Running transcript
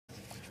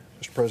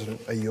Mr.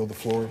 President, I yield the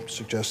floor.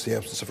 Suggests the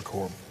absence of a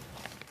quorum.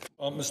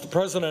 Mr.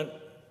 President,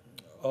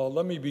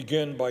 let me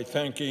begin by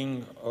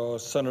thanking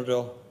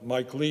Senator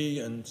Mike Lee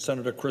and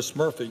Senator Chris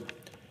Murphy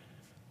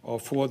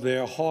for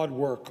their hard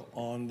work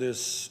on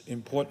this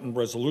important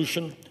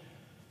resolution,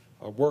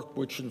 work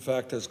which, in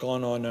fact, has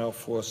gone on now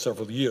for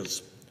several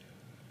years.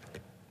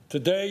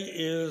 Today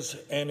is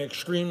an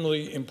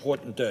extremely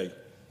important day.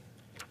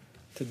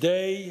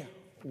 Today,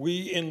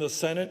 we in the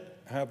Senate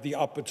have the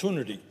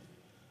opportunity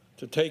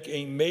to take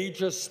a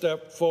major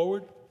step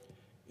forward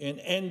in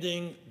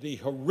ending the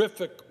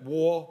horrific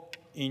war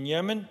in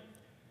Yemen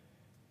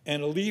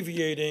and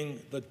alleviating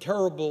the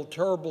terrible,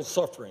 terrible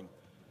suffering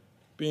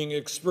being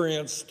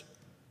experienced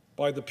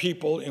by the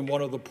people in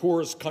one of the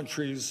poorest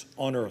countries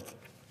on earth.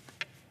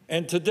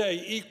 And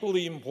today,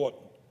 equally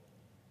important,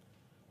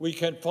 we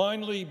can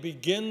finally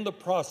begin the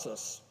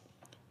process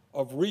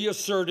of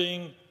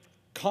reasserting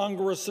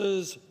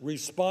Congress's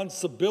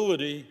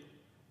responsibility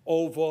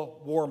over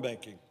war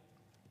making.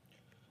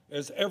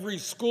 As every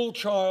school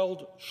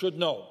child should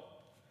know,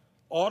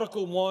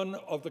 Article 1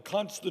 of the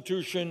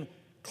Constitution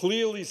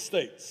clearly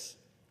states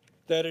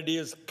that it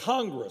is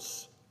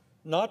Congress,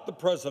 not the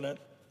President,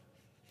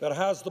 that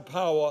has the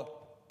power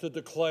to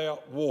declare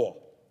war.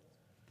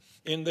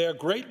 In their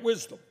great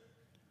wisdom,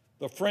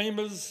 the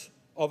framers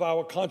of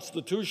our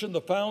Constitution,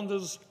 the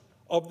founders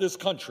of this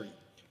country,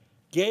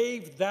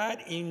 gave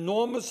that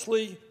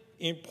enormously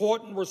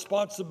important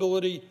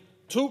responsibility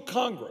to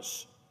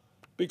Congress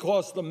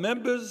because the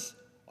members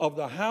of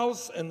the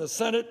House and the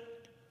Senate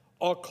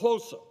are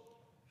closer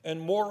and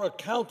more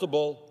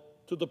accountable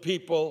to the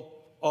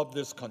people of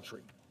this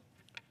country.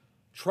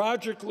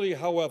 Tragically,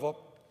 however,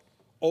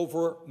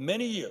 over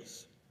many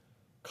years,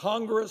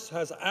 Congress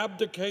has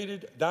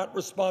abdicated that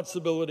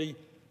responsibility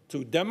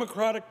to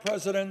Democratic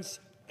presidents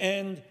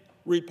and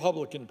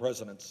Republican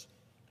presidents.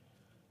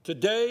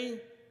 Today,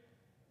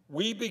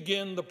 we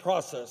begin the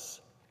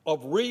process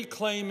of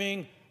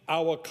reclaiming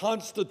our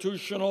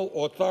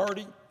constitutional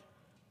authority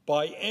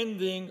by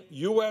ending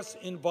U.S.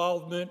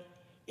 involvement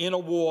in a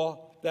war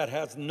that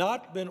has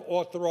not been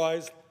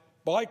authorized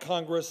by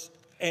Congress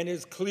and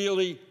is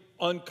clearly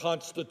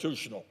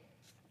unconstitutional.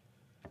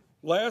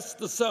 Last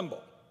December,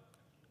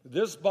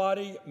 this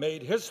body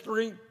made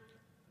history.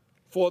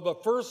 For the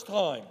first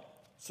time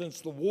since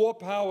the War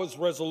Powers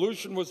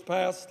Resolution was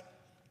passed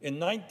in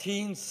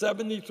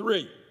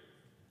 1973,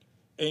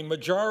 a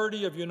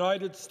majority of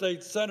United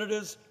States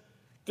senators,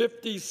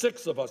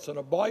 56 of us in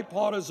a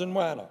bipartisan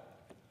manner,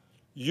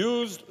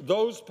 used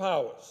those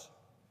powers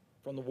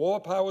from the War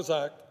Powers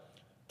Act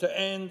to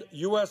end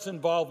U.S.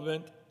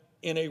 involvement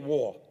in a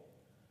war.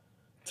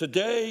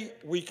 Today,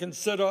 we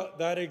consider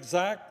that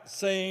exact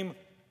same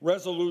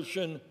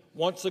resolution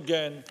once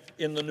again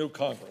in the new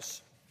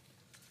Congress.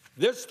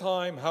 This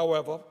time,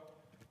 however,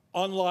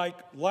 unlike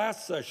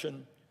last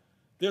session,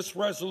 this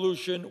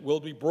resolution will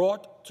be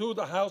brought to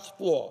the House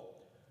floor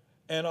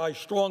and I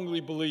strongly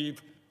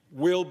believe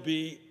will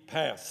be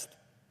passed.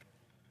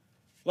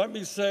 Let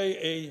me say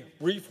a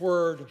brief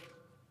word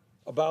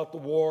about the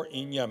war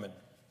in Yemen.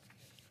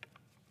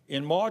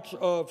 In March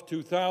of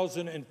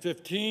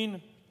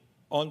 2015,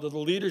 under the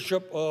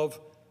leadership of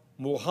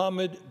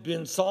Mohammed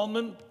bin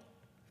Salman,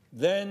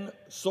 then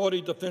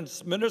Saudi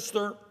Defense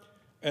Minister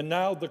and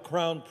now the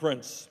Crown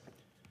Prince,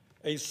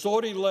 a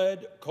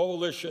Saudi-led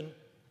coalition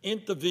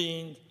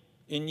intervened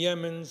in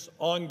Yemen's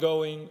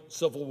ongoing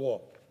civil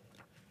war.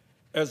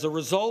 As a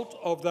result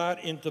of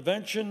that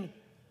intervention,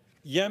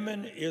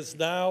 Yemen is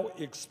now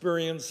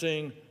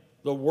experiencing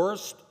the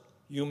worst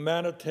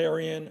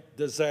humanitarian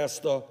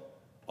disaster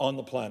on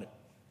the planet.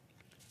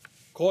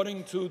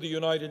 According to the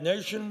United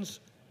Nations,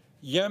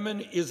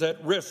 Yemen is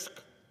at risk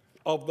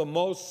of the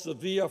most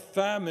severe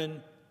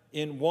famine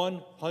in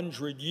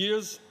 100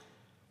 years,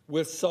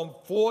 with some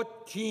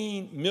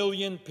 14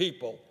 million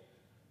people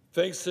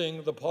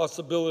facing the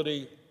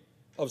possibility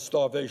of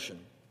starvation.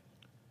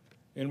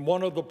 In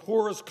one of the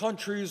poorest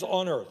countries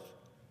on earth,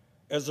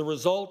 as a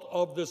result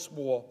of this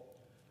war,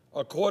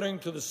 according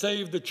to the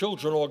Save the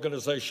Children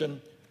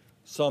organization,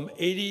 some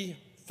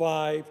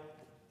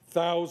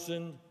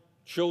 85,000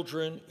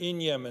 children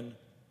in Yemen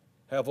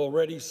have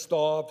already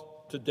starved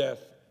to death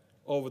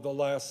over the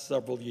last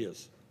several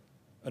years.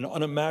 An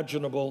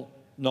unimaginable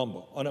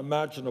number,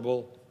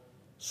 unimaginable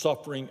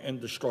suffering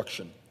and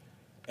destruction.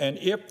 And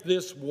if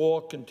this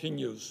war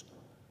continues,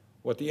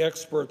 what the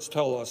experts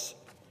tell us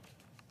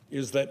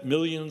is that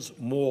millions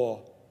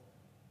more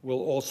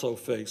will also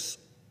face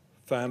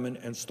famine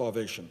and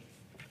starvation.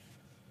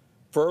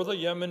 Further,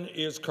 Yemen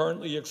is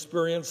currently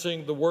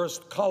experiencing the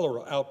worst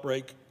cholera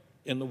outbreak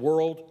in the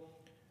world,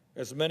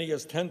 as many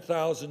as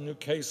 10,000 new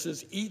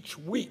cases each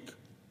week,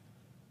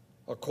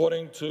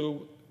 according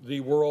to the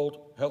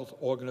World Health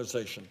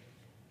Organization.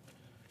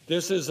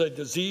 This is a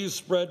disease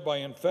spread by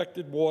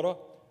infected water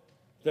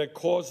that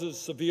causes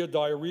severe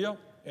diarrhea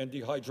and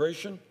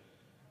dehydration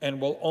and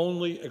will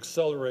only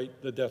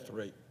accelerate the death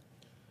rate.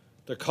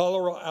 The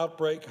cholera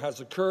outbreak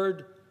has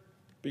occurred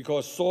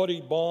because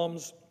Saudi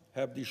bombs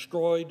have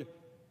destroyed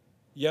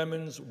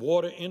Yemen's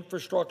water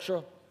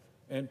infrastructure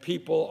and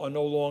people are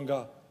no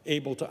longer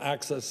able to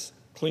access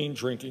clean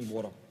drinking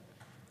water.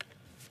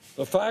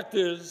 The fact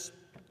is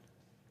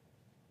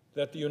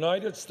that the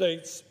United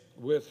States,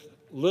 with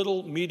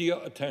little media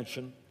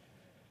attention,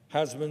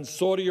 has been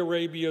Saudi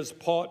Arabia's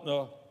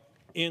partner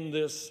in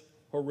this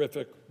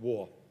horrific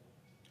war.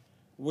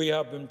 We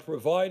have been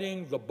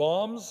providing the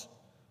bombs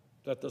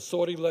that the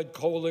Saudi-led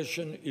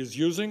coalition is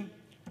using.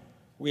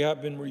 We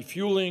have been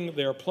refueling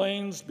their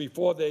planes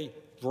before they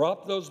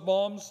drop those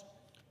bombs,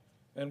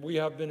 and we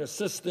have been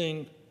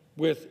assisting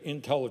with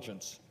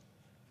intelligence.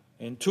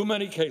 In too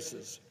many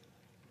cases,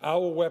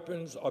 our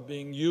weapons are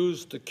being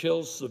used to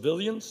kill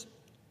civilians.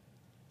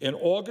 In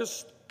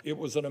August, it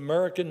was an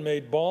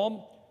American-made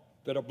bomb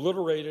that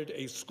obliterated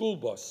a school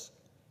bus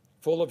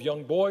full of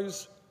young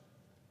boys,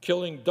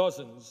 killing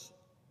dozens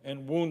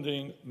and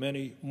wounding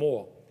many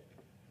more.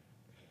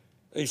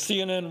 A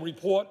CNN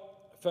report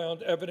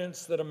found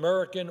evidence that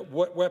American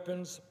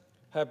weapons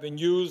have been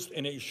used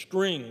in a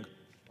string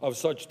of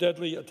such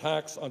deadly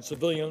attacks on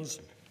civilians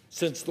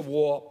since the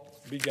war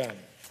began.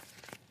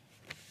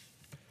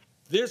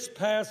 This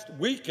past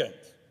weekend,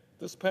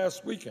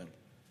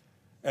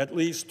 at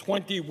least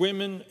 20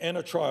 women and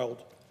a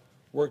child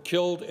were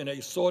killed in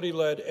a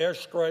Saudi-led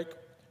airstrike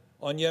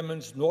on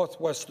Yemen's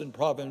northwestern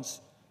province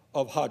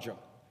of Hajj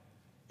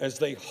as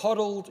they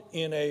huddled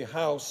in a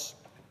house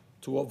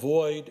to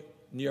avoid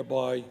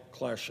nearby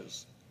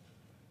clashes.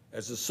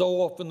 As is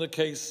so often the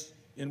case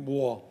in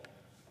war,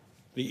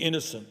 the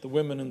innocent, the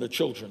women and the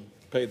children,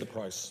 pay the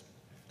price.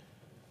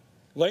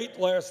 Late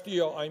last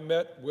year, I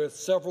met with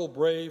several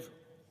brave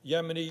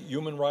Yemeni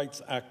human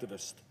rights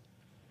activists.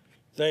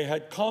 They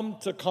had come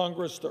to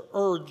Congress to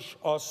urge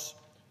us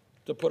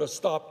to put a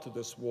stop to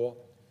this war,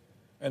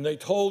 and they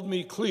told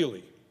me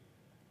clearly,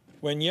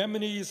 when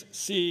Yemenis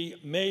see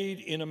 "Made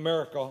in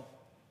America"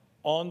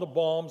 on the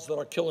bombs that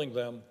are killing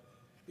them,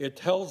 it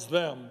tells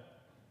them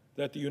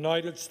that the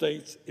United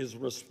States is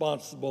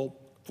responsible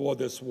for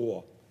this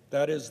war.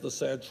 That is the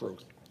sad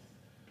truth.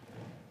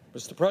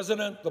 Mr.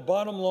 President, the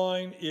bottom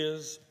line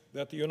is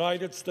that the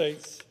United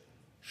States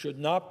should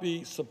not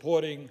be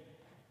supporting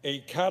a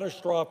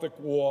catastrophic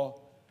war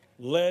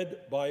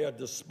led by a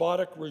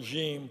despotic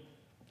regime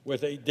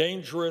with a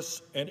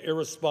dangerous and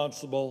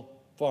irresponsible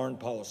foreign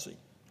policy.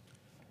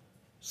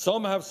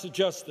 Some have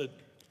suggested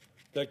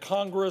that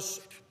Congress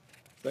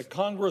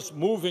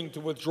moving to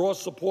withdraw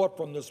support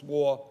from this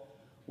war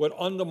would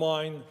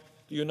undermine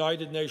the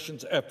United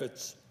Nations'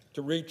 efforts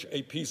to reach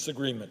a peace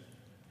agreement.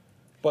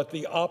 But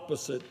the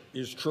opposite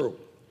is true.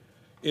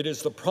 It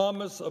is the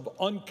promise of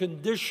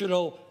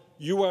unconditional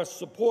U.S.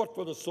 support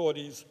for the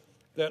Saudis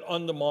that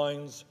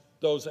undermines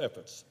those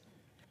efforts.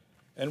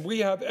 And we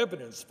have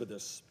evidence for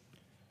this.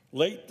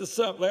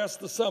 Last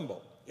December,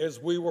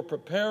 as we were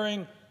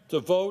preparing to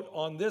vote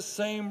on this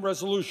same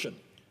resolution,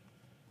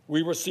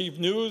 we received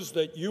news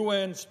that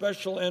UN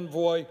Special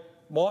Envoy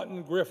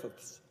Martin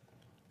Griffiths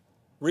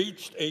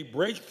reached a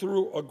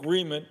breakthrough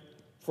agreement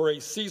for a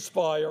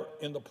ceasefire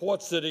in the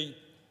port city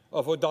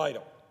of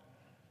Hodeidah.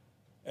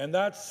 And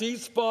that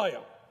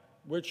ceasefire,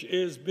 which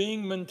is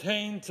being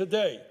maintained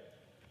today,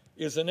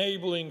 is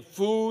enabling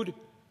food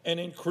and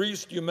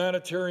increased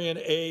humanitarian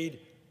aid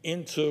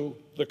into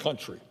the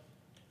country.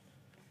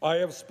 I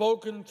have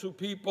spoken to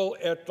people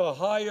at the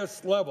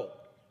highest level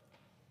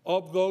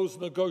of those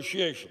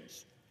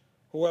negotiations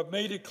who have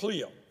made it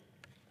clear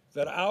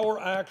that our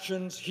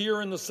actions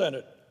here in the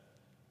Senate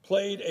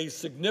played a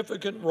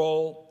significant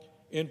role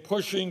in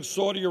pushing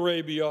Saudi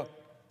Arabia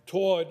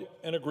toward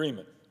an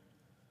agreement.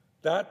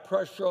 That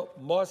pressure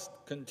must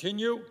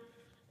continue,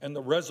 and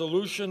the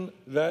resolution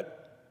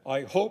that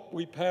I hope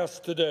we pass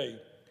today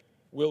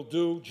will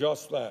do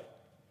just that.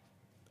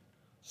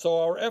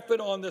 So our effort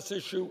on this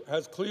issue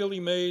has clearly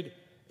made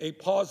a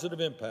positive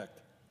impact,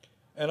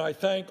 and I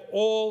thank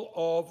all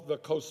of the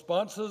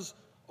co-sponsors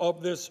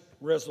of this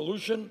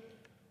resolution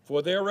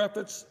for their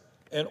efforts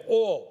and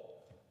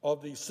all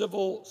of the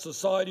civil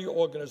society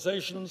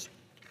organizations,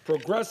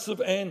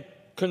 progressive and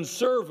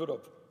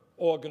conservative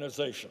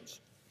organizations,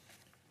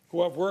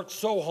 who have worked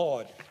so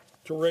hard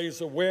to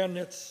raise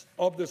awareness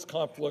of this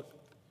conflict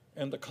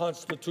and the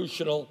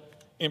constitutional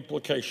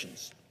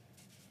implications.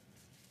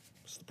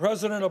 Mr.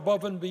 President,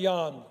 above and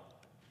beyond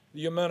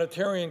the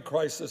humanitarian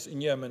crisis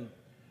in Yemen,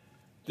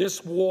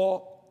 this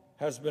war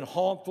has been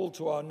harmful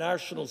to our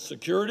national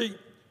security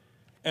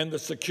and the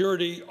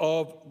security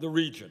of the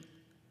region.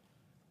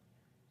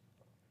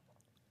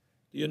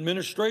 The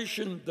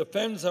administration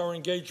defends our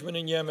engagement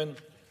in Yemen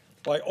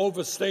by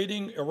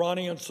overstating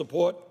Iranian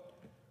support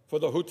for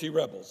the Houthi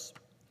rebels.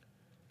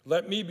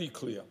 Let me be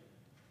clear.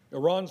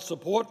 Iran's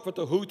support for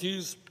the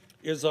Houthis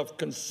is of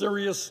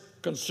serious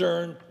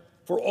concern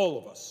for all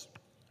of us.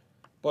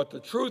 But the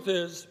truth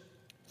is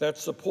that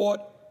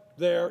support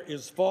there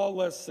is far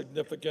less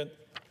significant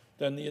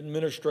than the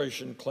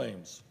administration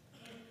claims.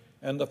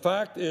 And the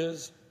fact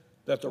is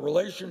that the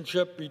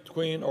relationship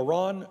between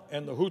Iran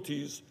and the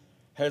Houthis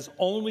has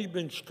only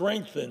been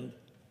strengthened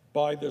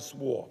by this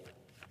war.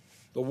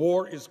 The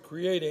war is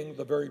creating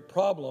the very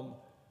problem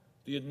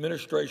the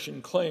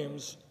administration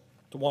claims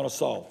to want to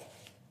solve.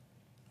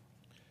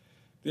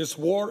 This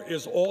war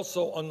is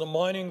also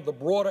undermining the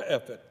broader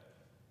effort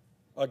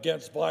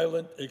against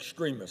violent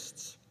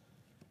extremists.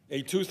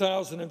 A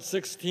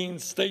 2016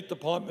 State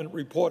Department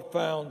report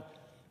found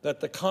that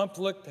the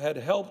conflict had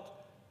helped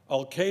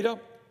al-Qaeda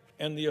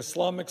and the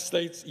Islamic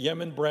State's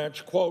Yemen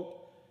branch, quote,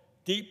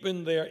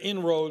 deepen their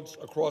inroads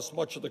across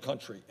much of the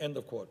country, end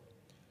of quote.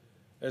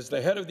 As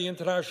the head of the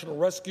International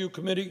Rescue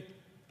Committee,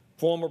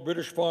 former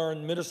British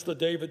Foreign Minister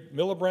David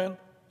Miliband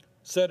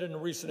said in a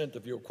recent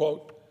interview,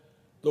 quote,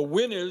 the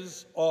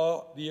winners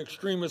are the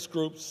extremist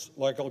groups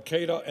like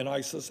al-Qaeda and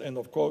ISIS, end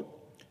of quote.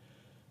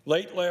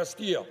 Late last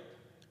year,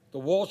 the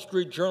Wall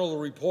Street Journal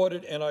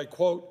reported, and I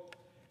quote,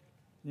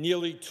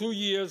 nearly 2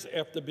 years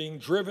after being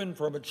driven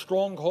from its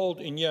stronghold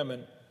in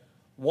Yemen,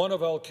 one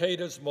of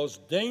al-Qaeda's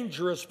most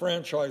dangerous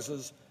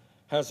franchises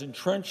has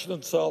entrenched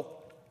itself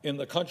in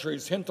the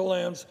country's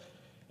hinterlands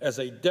as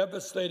a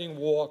devastating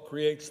war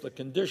creates the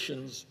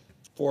conditions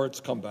for its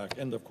comeback,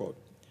 end of quote.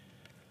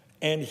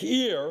 And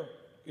here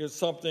is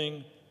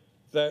something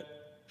that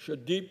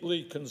should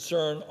deeply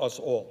concern us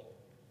all.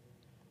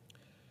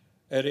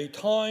 At a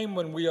time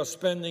when we are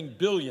spending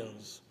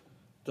billions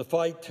to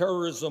fight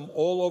terrorism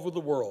all over the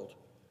world,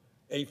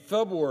 a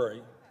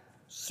February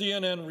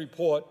CNN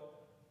report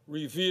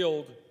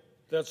revealed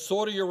that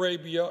Saudi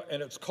Arabia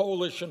and its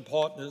coalition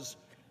partners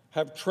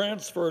have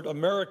transferred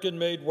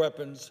American-made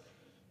weapons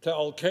to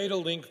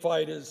al-Qaeda-linked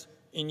fighters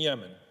in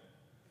Yemen.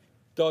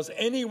 Does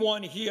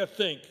anyone here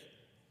think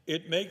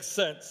it makes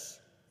sense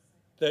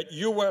that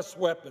U.S.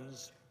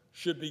 weapons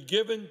should be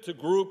given to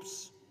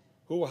groups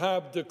who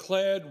have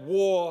declared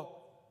war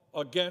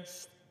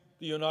against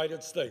the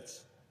United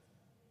States?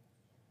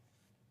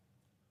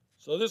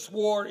 So this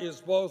war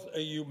is both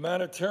a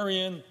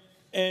humanitarian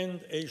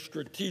and a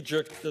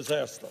strategic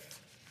disaster.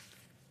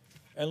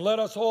 And let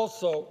us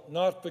also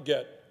not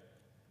forget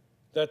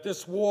that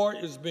this war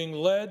is being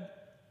led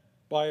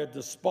by a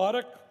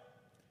despotic,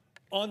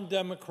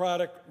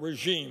 undemocratic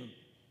regime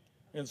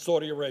in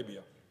Saudi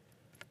Arabia.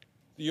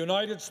 The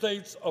United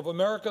States of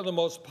America, the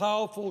most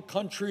powerful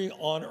country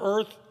on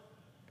earth,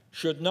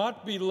 should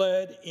not be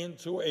led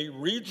into a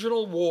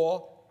regional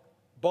war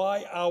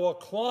by our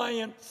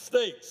client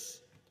states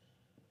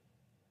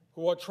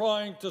who are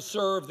trying to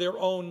serve their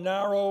own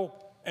narrow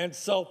and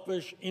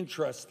selfish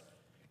interest.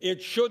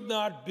 It should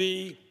not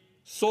be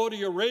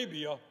Saudi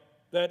Arabia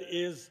that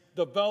is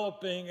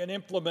developing and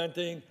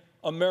implementing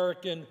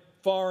American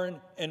foreign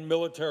and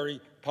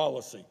military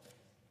policy.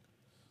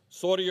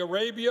 Saudi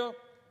Arabia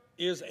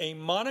is a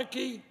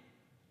monarchy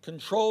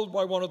controlled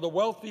by one of the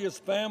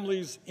wealthiest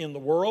families in the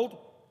world,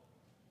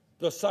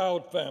 the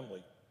Saud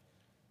family.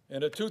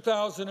 In a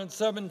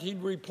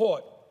 2017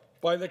 report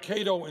by the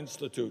Cato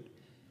Institute,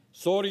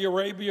 Saudi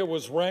Arabia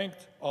was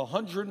ranked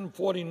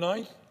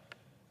 149th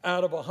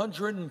out of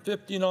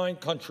 159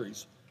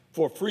 countries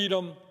for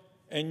freedom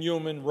and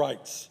human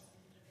rights.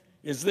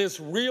 Is this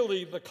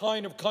really the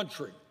kind of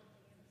country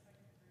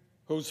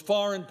whose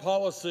foreign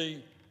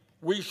policy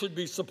we should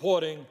be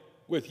supporting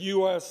with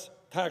U.S.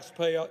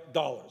 taxpayer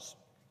dollars?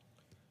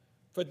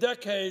 For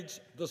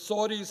decades, the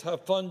Saudis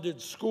have funded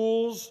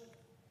schools,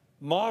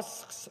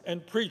 mosques,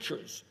 and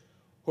preachers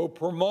who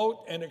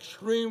promote an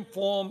extreme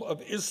form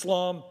of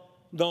Islam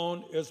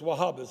known as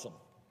Wahhabism.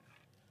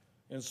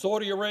 In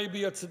Saudi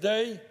Arabia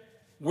today,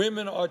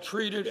 women are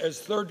treated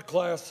as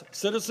third-class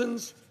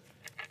citizens.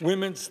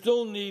 Women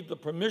still need the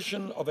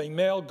permission of a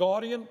male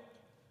guardian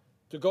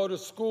to go to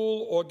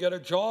school or get a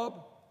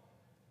job.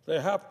 They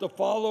have to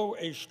follow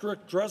a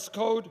strict dress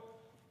code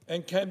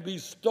and can be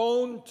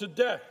stoned to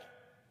death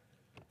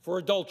for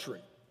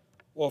adultery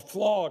or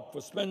flogged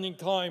for spending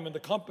time in the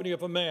company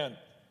of a man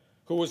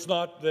who is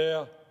not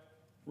their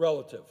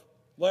relative.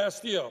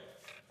 Last year,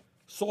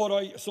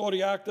 Saudi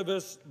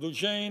activist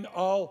Lujain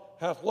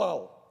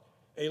al-Halal,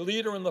 a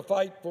leader in the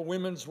fight for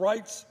women's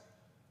rights,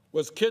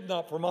 was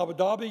kidnapped from Abu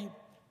Dhabi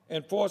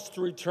and forced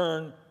to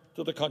return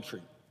to the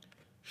country.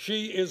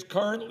 She is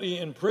currently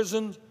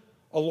imprisoned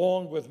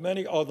along with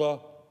many other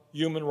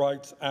human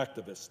rights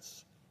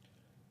activists.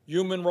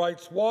 Human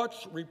Rights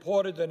Watch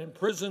reported that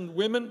imprisoned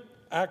women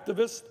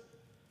activists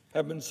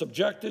have been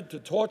subjected to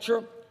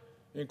torture,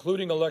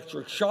 including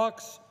electric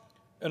shocks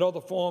and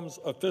other forms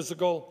of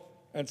physical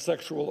and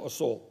sexual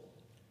assault.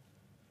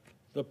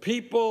 The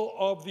people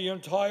of the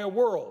entire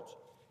world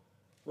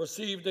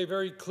received a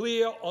very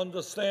clear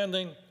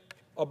understanding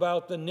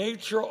about the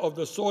nature of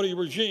the Saudi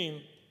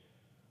regime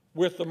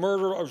with the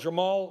murder of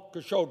Jamal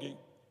Khashoggi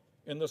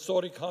in the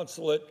Saudi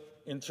consulate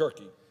in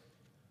Turkey.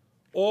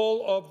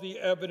 All of the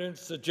evidence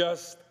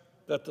suggests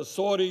that the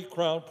Saudi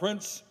crown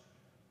prince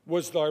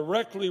was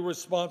directly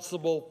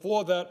responsible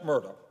for that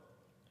murder.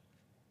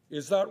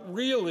 Is that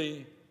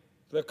really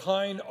the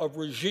kind of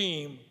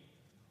regime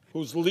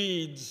whose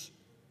leads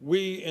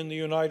we in the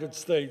United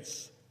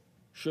States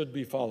should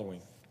be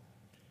following?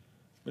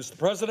 Mr.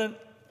 President,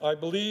 I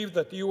believe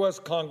that the U.S.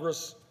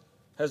 Congress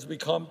has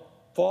become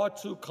far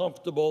too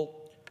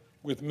comfortable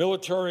with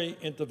military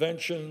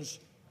interventions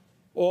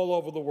all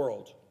over the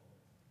world.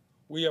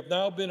 We have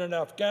now been in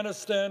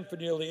Afghanistan for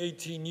nearly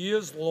 18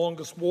 years, the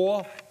longest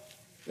war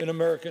in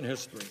American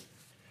history.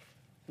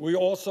 We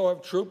also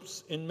have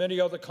troops in many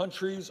other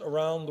countries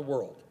around the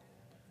world.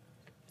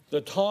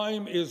 The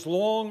time is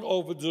long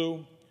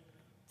overdue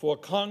for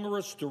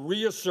Congress to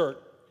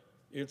reassert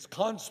its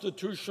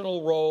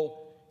constitutional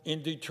role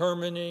in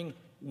determining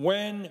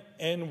when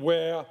and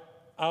where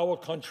our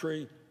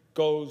country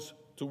goes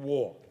to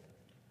war.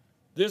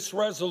 This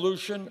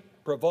resolution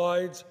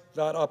provides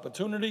that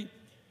opportunity,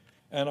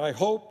 and I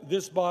hope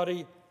this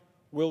body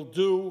will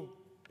do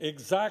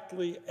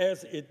exactly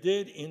as it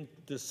did in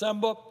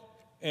December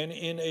and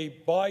in a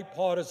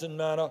bipartisan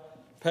manner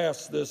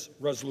pass this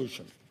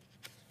resolution.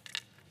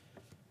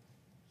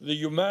 The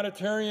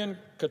humanitarian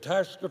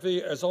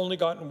catastrophe has only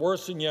gotten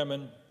worse in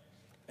Yemen,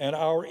 and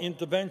our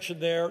intervention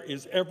there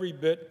is every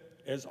bit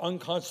as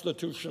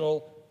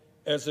unconstitutional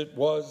as it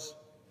was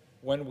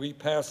when we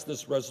passed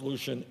this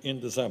resolution in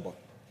December.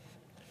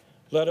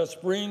 Let us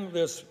bring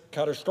this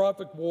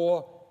catastrophic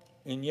war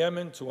in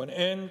Yemen to an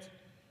end.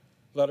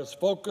 Let us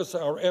focus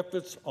our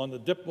efforts on a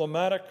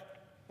diplomatic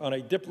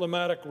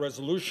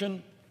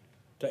resolution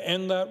to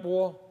end that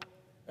war,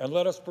 and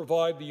let us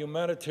provide the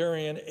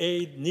humanitarian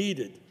aid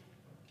needed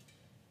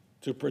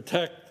to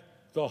protect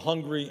the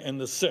hungry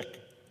and the sick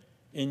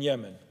in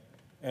Yemen.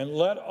 And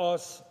let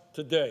us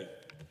today,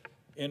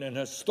 in an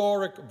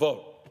historic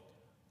vote,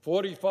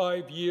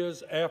 45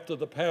 years after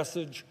the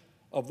passage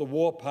of the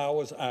War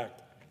Powers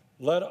Act,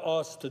 let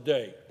us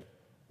today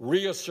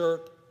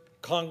reassert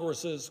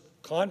Congress's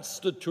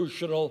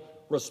constitutional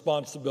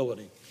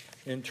responsibility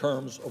in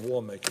terms of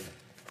war making.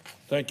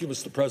 Thank you,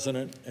 Mr.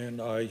 President,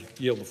 and I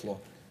yield the floor.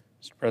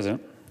 Mr.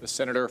 President. The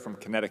senator from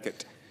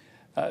Connecticut.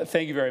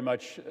 Thank you very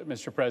much,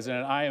 Mr.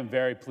 President. I am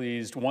very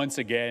pleased once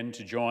again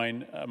to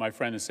join my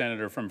friend, the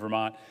senator from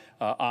Vermont,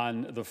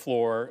 on the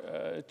floor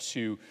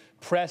to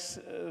press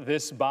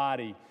this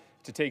body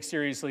to take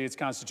seriously its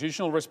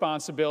constitutional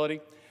responsibility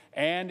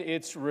and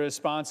its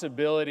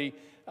responsibility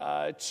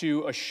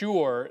to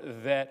assure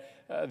that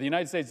the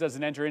United States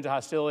doesn't enter into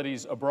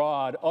hostilities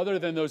abroad other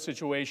than those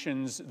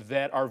situations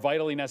that are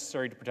vitally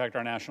necessary to protect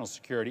our national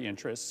security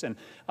interests. And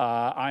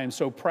I am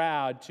so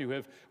proud to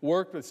have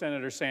worked with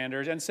Senator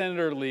Sanders and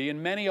Senator Lee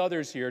and many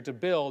others here to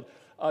build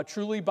a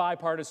truly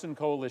bipartisan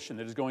coalition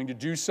that is going to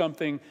do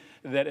something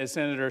that, as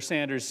Senator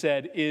Sanders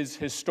said, is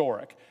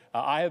historic.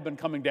 I have been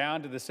coming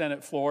down to the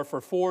Senate floor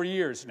for 4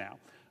 years now,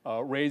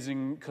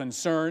 raising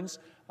concerns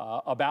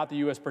about the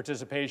U.S.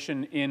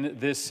 participation in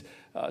this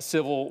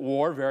civil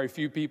war. Very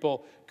few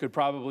people could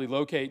probably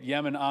locate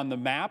Yemen on the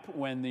map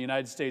when the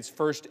United States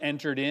first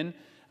entered in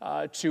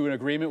to an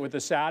agreement with the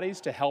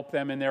Saudis to help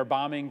them in their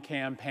bombing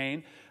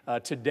campaign.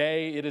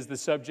 Today, it is the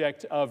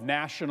subject of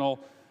national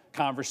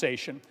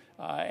conversation.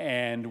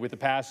 And with the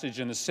passage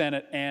in the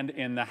Senate and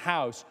in the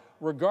House,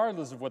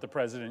 regardless of what the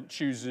president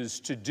chooses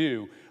to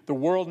do, the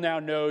world now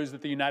knows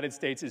that the United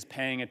States is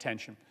paying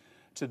attention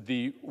to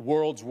the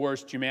world's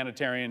worst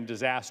humanitarian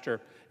disaster,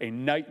 a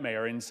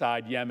nightmare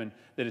inside Yemen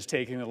that is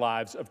taking the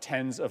lives of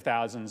tens of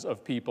thousands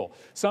of people.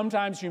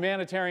 Sometimes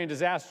humanitarian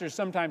disasters,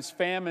 sometimes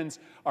famines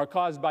are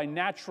caused by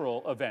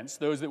natural events,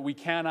 those that we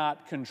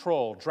cannot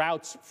control,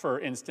 droughts, for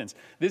instance.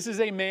 This is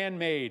a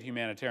man-made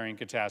humanitarian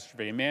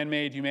catastrophe,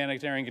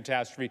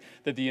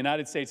 that the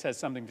United States has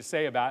something to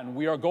say about, and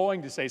we are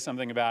going to say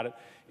something about it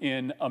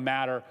in a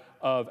matter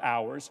of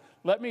hours.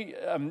 Let me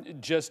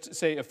just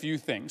say a few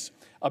things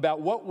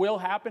about what will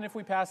happen if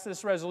we pass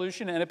this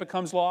resolution and it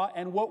becomes law,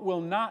 and what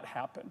will not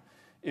happen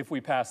if we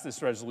pass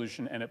this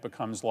resolution and it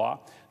becomes law.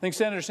 I think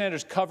Senator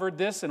Sanders covered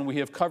this, and we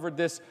have covered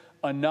this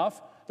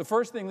enough. The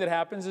first thing that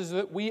happens is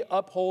that we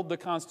uphold the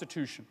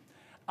Constitution.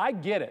 I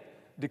get it.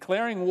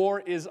 Declaring war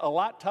is a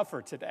lot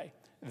tougher today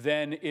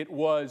than it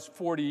was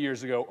 40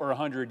 years ago or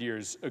 100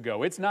 years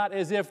ago. It's not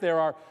as if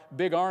there are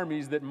big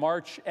armies that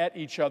march at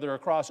each other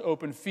across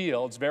open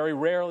fields. Very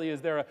rarely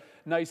is there a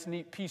nice,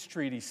 neat peace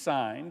treaty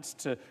signed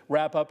to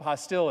wrap up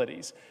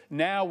hostilities.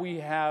 Now we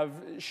have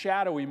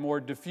shadowy, more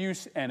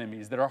diffuse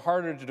enemies that are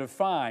harder to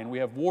define. We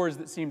have wars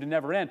that seem to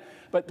never end.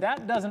 But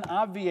that doesn't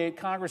obviate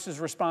Congress's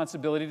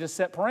responsibility to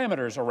set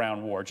parameters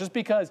around war. Just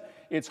because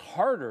it's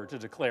harder to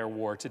declare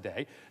war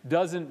today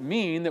doesn't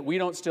mean that we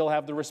don't still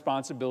have the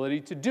responsibility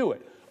to do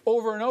it.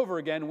 Over and over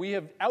again, we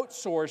have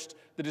outsourced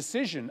the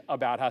decision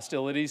about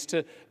hostilities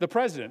to the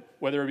president,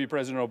 whether it be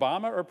President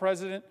Obama or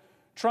President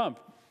Trump,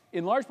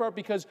 in large part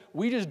because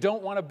we just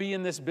don't want to be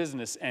in this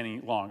business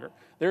any longer.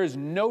 There is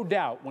no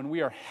doubt when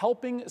we are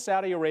helping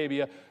Saudi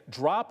Arabia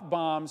drop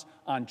bombs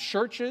on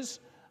churches,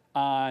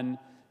 on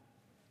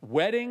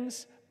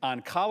weddings,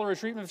 on cholera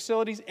treatment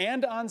facilities,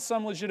 and on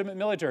some legitimate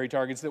military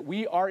targets that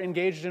we are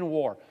engaged in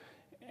war,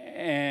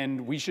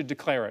 and we should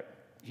declare it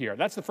here.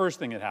 That's the first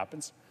thing that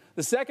happens.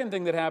 The second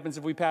thing that happens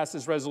if we pass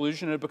this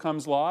resolution and it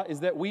becomes law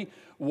is that we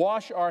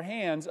wash our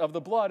hands of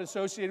the blood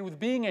associated with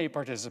being a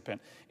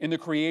participant in the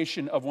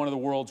creation of one of the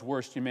world's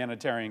worst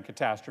humanitarian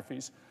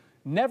catastrophes.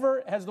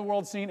 Never has the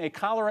world seen a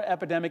cholera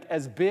epidemic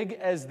as big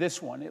as this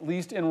one, at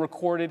least in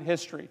recorded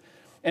history.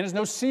 And it's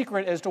no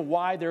secret as to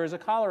why there is a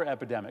cholera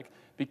epidemic,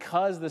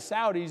 because the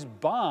Saudis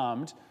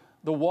bombed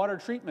the water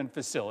treatment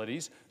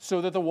facilities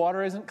so that the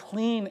water isn't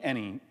clean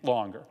any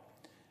longer.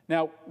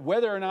 Now,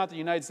 whether or not the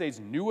United States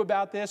knew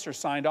about this or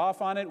signed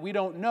off on it, we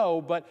don't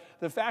know, but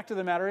the fact of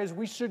the matter is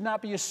we should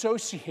not be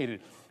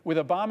associated with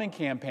a bombing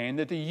campaign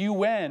that the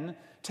UN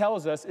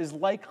tells us is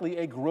likely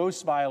a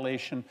gross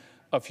violation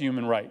of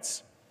human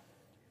rights.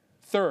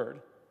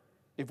 Third,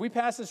 if we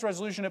pass this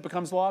resolution, it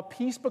becomes law,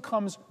 peace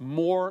becomes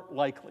more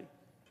likely.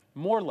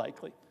 More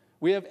likely.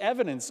 We have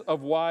evidence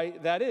of why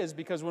that is,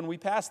 because when we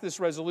passed this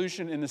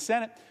resolution in the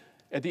Senate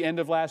at the end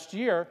of last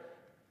year,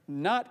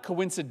 not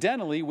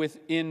coincidentally,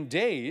 within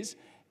days,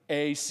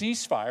 a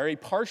ceasefire, a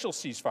partial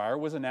ceasefire,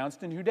 was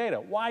announced in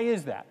Hudaydah. Why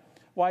is that?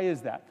 Why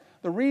is that?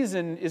 The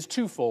reason is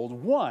twofold.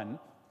 One,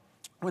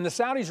 when the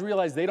Saudis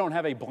realize they don't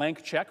have a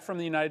blank check from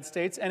the United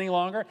States any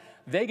longer,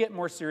 they get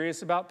more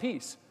serious about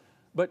peace.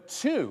 But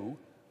two,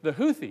 the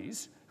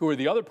Houthis, who are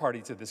the other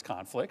party to this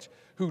conflict,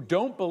 who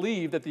don't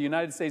believe that the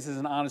United States is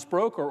an honest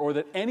broker or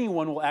that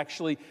anyone will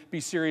actually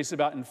be serious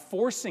about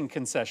enforcing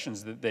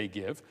concessions that they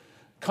give,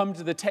 come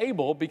to the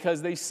table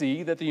because they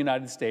see that the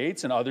United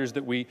States and others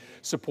that we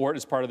support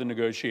as part of the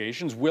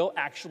negotiations will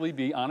actually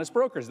be honest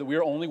brokers, that we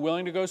are only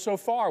willing to go so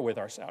far with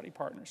our Saudi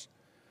partners.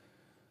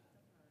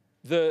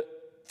 The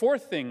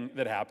fourth thing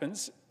that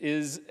happens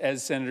is,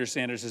 as Senator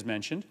Sanders has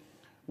mentioned,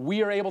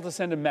 we are able to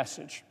send a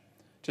message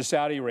to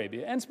Saudi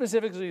Arabia, and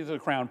specifically to the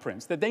Crown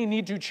Prince, that they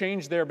need to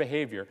change their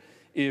behavior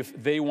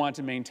if they want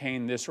to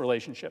maintain this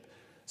relationship.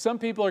 Some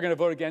people are going to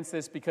vote against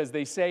this because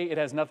they say it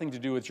has nothing to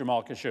do with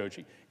Jamal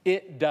Khashoggi.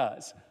 It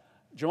does.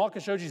 Jamal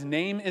Khashoggi's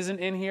name isn't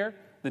in here.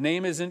 The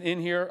name isn't in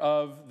here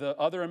of the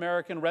other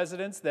American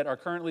residents that are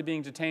currently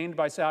being detained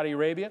by Saudi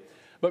Arabia.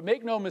 But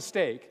make no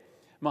mistake,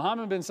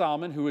 Mohammed bin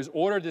Salman, who has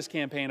ordered this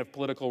campaign of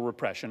political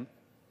repression,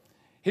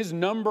 his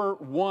number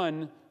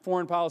one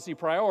foreign policy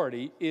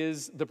priority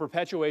is the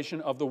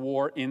perpetuation of the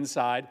war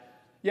inside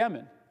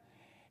Yemen.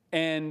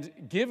 And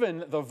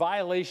given the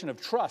violation of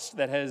trust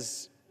that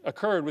has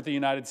occurred with the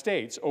United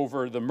States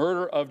over the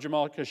murder of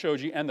Jamal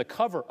Khashoggi and the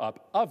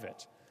cover-up of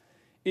it,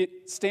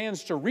 it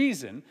stands to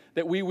reason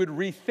that we would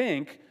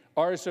rethink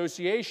our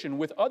association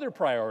with other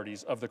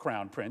priorities of the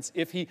Crown Prince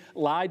if he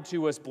lied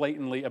to us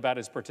blatantly about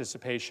his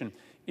participation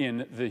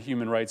in the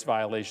human rights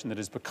violation that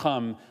has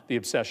become the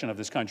obsession of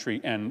this country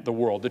and the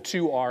world. The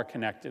two are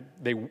connected.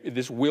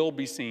 This will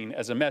be seen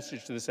as a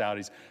message to the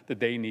Saudis that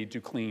they need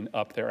to clean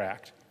up their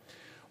act.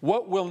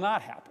 What will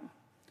not happen?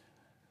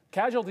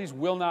 Casualties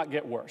will not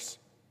get worse.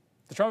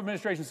 The Trump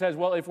administration says,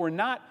 well, if we're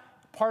not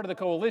part of the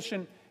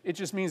coalition, it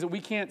just means that we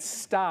can't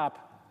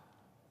stop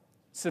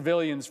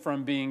civilians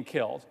from being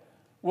killed.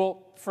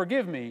 Well,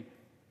 forgive me,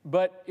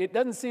 but it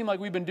doesn't seem like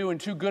we've been doing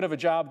too good of a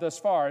job thus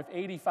far if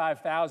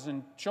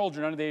 85,000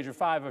 children under the age of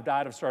 5 have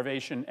died of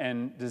starvation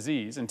and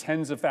disease, and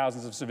tens of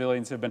thousands of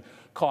civilians have been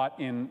caught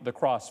in the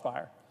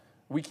crossfire.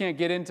 We can't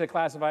get into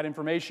classified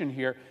information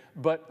here,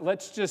 but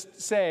let's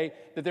just say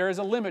that there is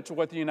a limit to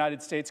what the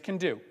United States can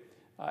do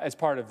as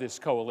part of this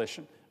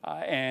coalition.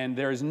 And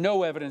there is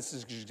no evidence to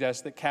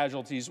suggest that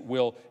casualties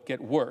will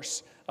get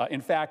worse.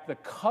 In fact, the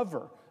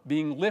cover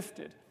being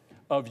lifted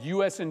of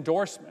U.S.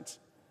 endorsement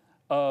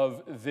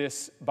of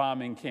this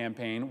bombing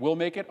campaign will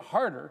make it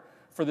harder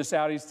for the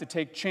Saudis to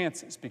take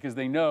chances because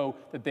they know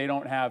that they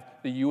don't have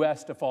the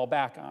U.S. to fall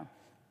back on.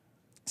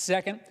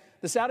 Second,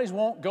 the Saudis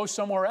won't go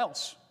somewhere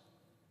else.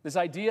 This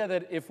idea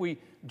that if we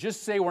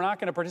just say we're not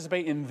going to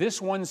participate in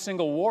this one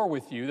single war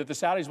with you, that the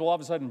Saudis will all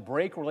of a sudden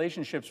break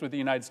relationships with the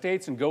United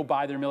States and go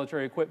buy their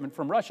military equipment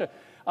from Russia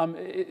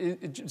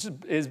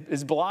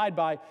is belied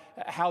by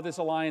how this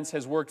alliance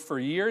has worked for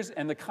years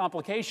and the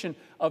complication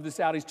of the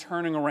Saudis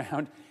turning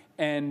around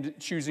and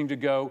choosing to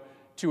go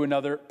to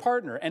another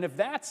partner. And if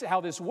that's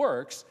how this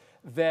works,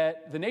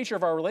 that the nature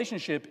of our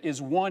relationship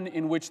is one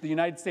in which the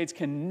United States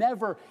can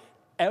never,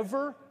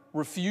 ever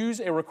refuse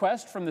a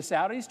request from the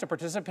Saudis to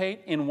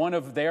participate in one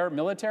of their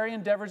military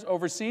endeavors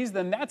overseas,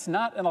 then that's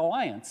not an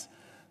alliance.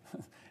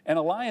 An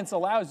alliance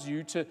allows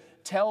you to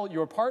tell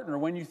your partner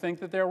when you think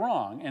that they're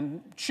wrong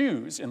and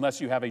choose, unless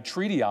you have a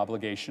treaty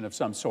obligation of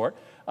some sort,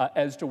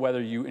 as to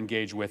whether you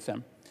engage with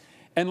them.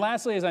 And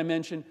lastly, as I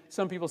mentioned,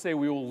 some people say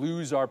we will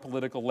lose our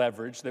political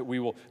leverage, that we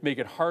will make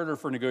it harder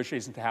for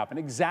negotiations to happen.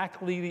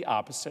 Exactly the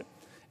opposite,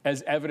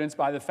 as evidenced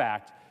by the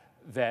fact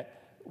that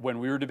when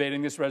we were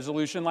debating this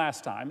resolution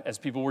last time, as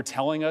people were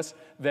telling us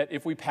that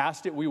if we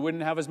passed it, we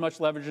wouldn't have as much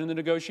leverage in the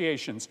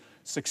negotiations,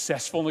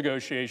 successful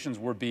negotiations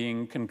were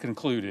being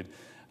concluded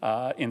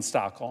in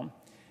Stockholm.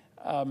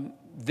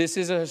 This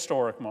is a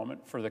historic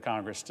moment for the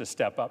Congress to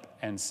step up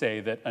and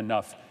say that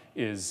enough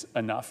is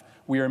enough.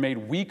 We are made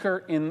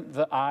weaker in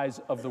the eyes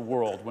of the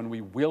world when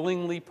we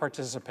willingly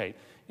participate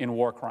in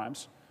war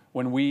crimes,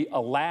 when we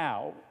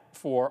allow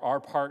for our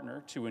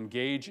partner to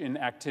engage in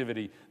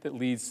activity that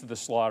leads to the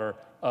slaughter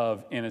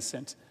of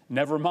innocent.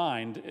 Never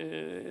mind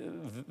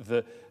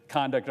the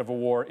conduct of a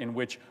war in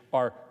which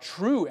our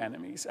true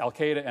enemies,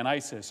 al-Qaeda and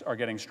ISIS, are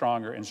getting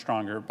stronger and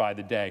stronger by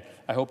the day.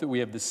 I hope that we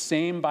have the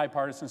same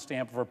bipartisan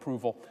stamp of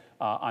approval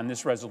on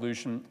this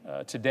resolution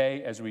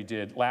today as we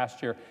did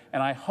last year,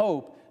 and I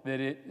hope that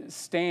it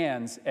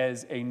stands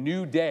as a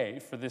new day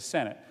for this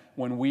Senate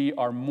when we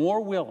are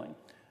more willing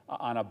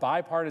on a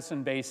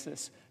bipartisan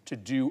basis to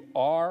do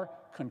our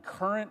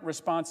concurrent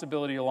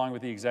responsibility along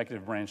with the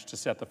executive branch to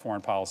set the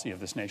foreign policy of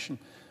this nation.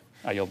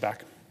 I yield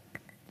back.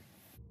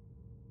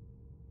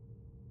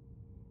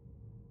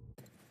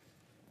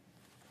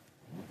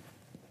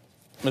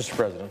 Mr.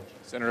 President.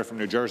 Senator from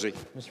New Jersey.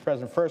 Mr.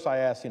 President, first I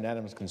ask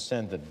unanimous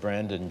consent that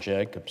Brandon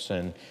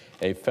Jacobson,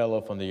 a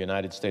fellow from the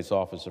United States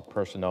Office of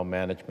Personnel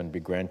Management, be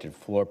granted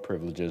floor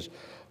privileges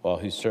while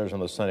he serves on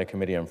the Senate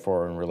Committee on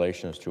Foreign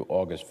Relations through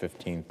August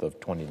 15th of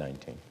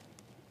 2019.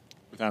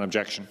 Without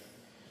objection.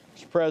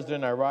 Mr.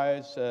 President, I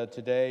rise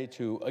today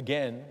to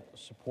again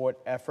support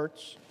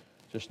efforts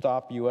to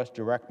stop U.S.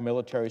 direct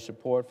military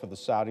support for the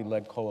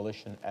Saudi-led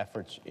coalition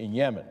efforts in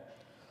Yemen.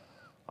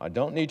 I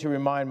don't need to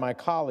remind my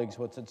colleagues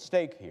what's at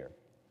stake here.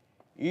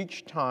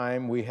 Each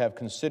time we have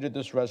considered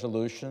this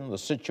resolution, the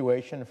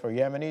situation for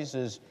Yemenis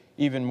is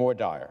even more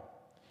dire.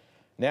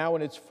 Now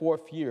in its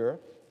fourth year,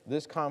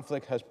 this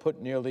conflict has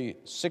put nearly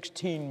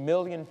 16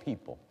 million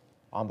people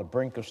on the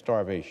brink of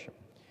starvation,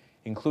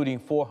 including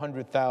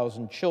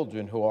 400,000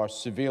 children who are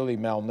severely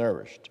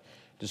malnourished,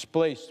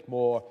 displaced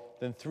more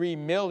than 3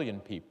 million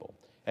people,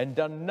 and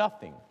done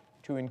nothing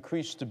to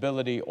increase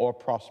stability or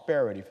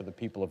prosperity for the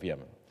people of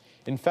Yemen.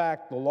 In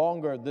fact, the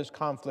longer this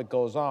conflict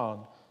goes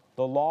on,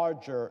 the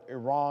larger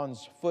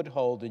Iran's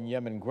foothold in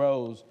Yemen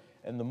grows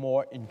and the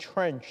more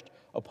entrenched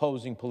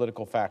opposing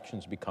political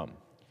factions become.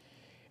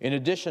 In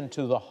addition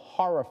to the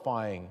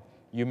horrifying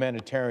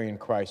humanitarian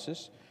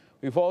crisis,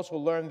 we've also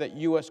learned that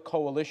U.S.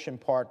 coalition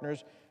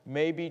partners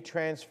may be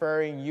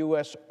transferring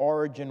U.S.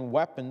 origin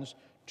weapons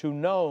to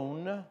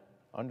known,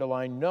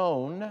 underline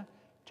known,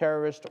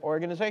 terrorist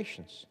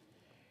organizations.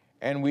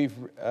 And we've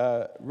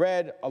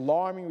read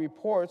alarming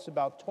reports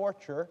about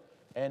torture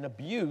and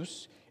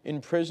abuse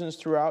in prisons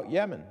throughout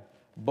Yemen,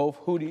 both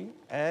Houthi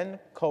and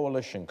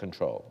coalition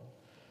control.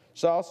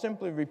 So I'll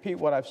simply repeat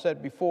what I've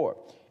said before.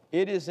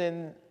 It is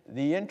in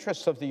the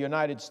interests of the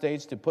United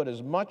States to put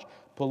as much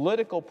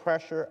political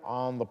pressure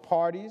on the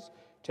parties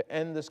to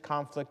end this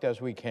conflict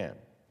as we can.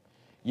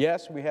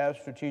 Yes, we have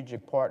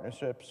strategic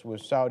partnerships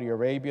with Saudi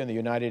Arabia and the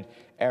United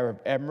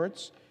Arab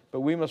Emirates, but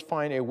we must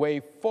find a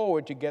way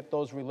forward to get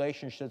those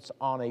relationships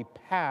on a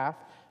path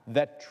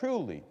that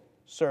truly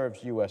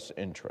serves U.S.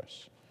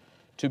 interests.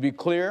 To be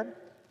clear,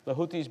 the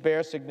Houthis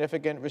bear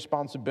significant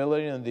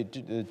responsibility in the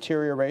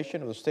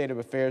deterioration of the state of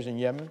affairs in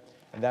Yemen,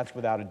 and that's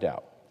without a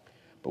doubt.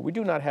 But we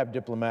do not have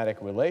diplomatic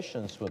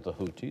relations with the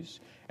Houthis,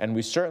 and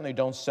we certainly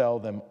don't sell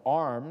them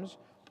arms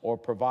or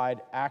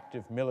provide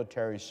active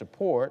military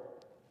support.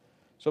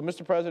 So,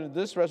 Mr. President,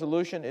 this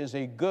resolution is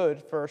a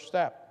good first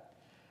step.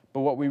 But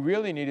what we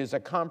really need is a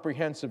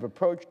comprehensive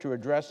approach to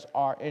address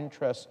our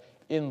interests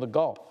in the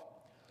Gulf.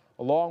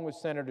 Along with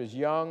Senators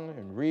Young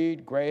and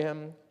Reid,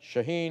 Graham,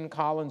 Shaheen,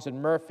 Collins,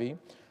 and Murphy,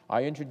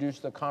 I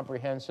introduced the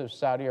Comprehensive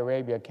Saudi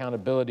Arabia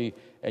Accountability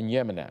and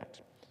Yemen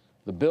Act.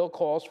 The bill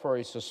calls for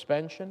a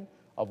suspension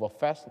of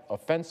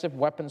offensive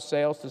weapons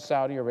sales to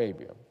Saudi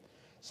Arabia,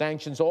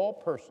 sanctions all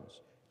persons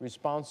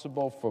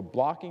responsible for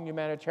blocking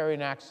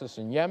humanitarian access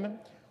in Yemen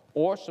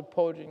or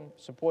supporting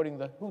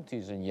the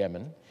Houthis in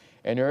Yemen,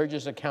 and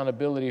urges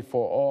accountability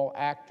for all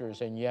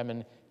actors in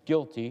Yemen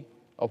guilty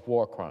of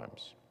war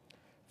crimes.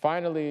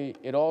 Finally,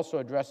 it also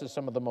addresses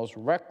some of the most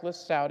reckless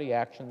Saudi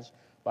actions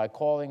by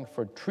calling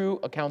for true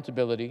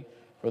accountability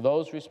for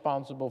those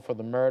responsible for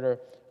the murder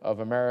of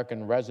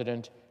American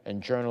resident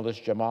and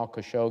journalist Jamal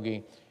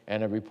Khashoggi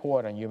and a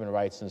report on human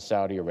rights in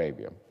Saudi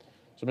Arabia.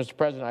 So, Mr.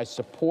 President, I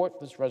support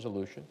this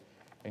resolution,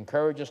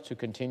 encourage us to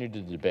continue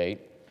to debate.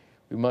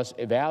 We must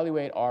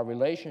evaluate our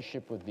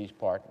relationship with these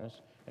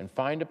partners and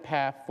find a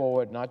path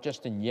forward, not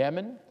just in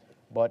Yemen,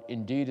 but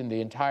indeed in the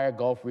entire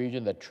Gulf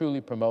region that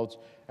truly promotes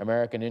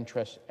American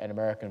interests and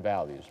American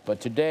values. But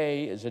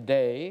today is a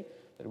day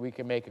that we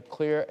can make a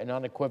clear and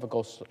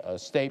unequivocal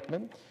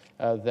statement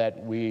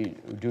that we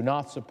do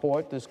not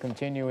support this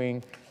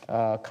continuing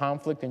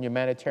conflict and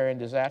humanitarian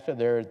disaster.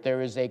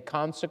 There is a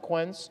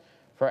consequence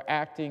for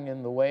acting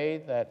in the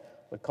way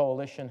that the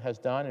coalition has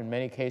done, in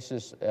many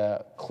cases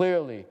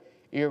clearly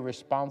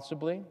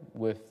irresponsibly,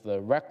 with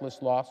the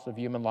reckless loss of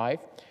human life.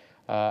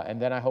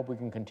 And then I hope we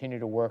can continue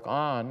to work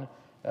on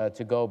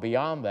to go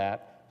beyond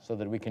that so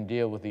that we can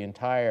deal with the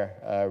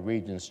entire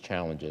region's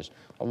challenges.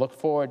 I look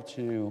forward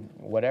to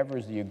whatever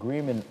is the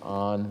agreement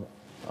on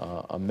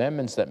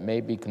amendments that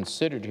may be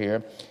considered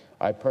here.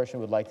 I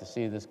personally would like to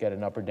see this get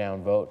an up or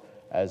down vote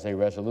as a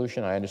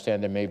resolution. I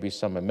understand there may be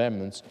some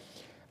amendments.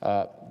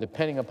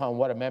 Depending upon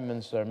what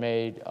amendments are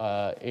made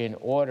in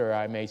order,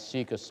 I may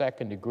seek a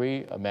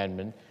second-degree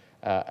amendment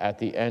at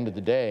the end of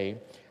the day.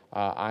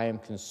 I am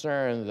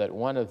concerned that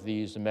one of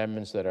these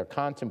amendments that are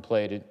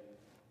contemplated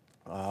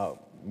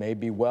may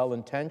be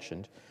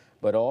well-intentioned,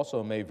 but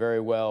also may very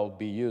well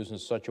be used in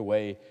such a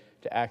way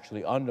to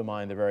actually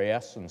undermine the very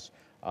essence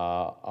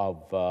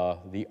of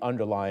the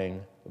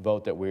underlying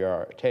vote that we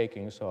are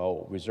taking. So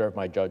I'll reserve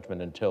my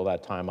judgment until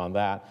that time on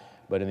that.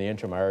 But in the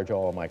interim, I urge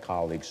all of my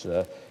colleagues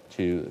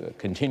to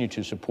continue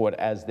to support,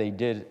 as they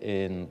did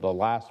in the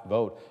last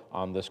vote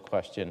on this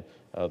question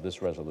of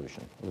this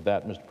resolution. With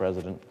that, Mr.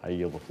 President, I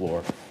yield the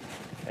floor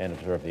and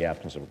observe the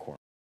absence of a quorum.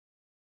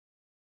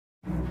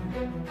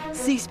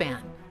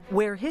 C-SPAN,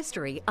 where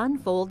history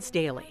unfolds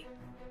daily.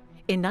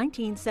 In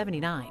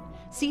 1979,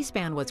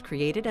 C-SPAN was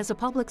created as a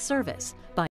public service by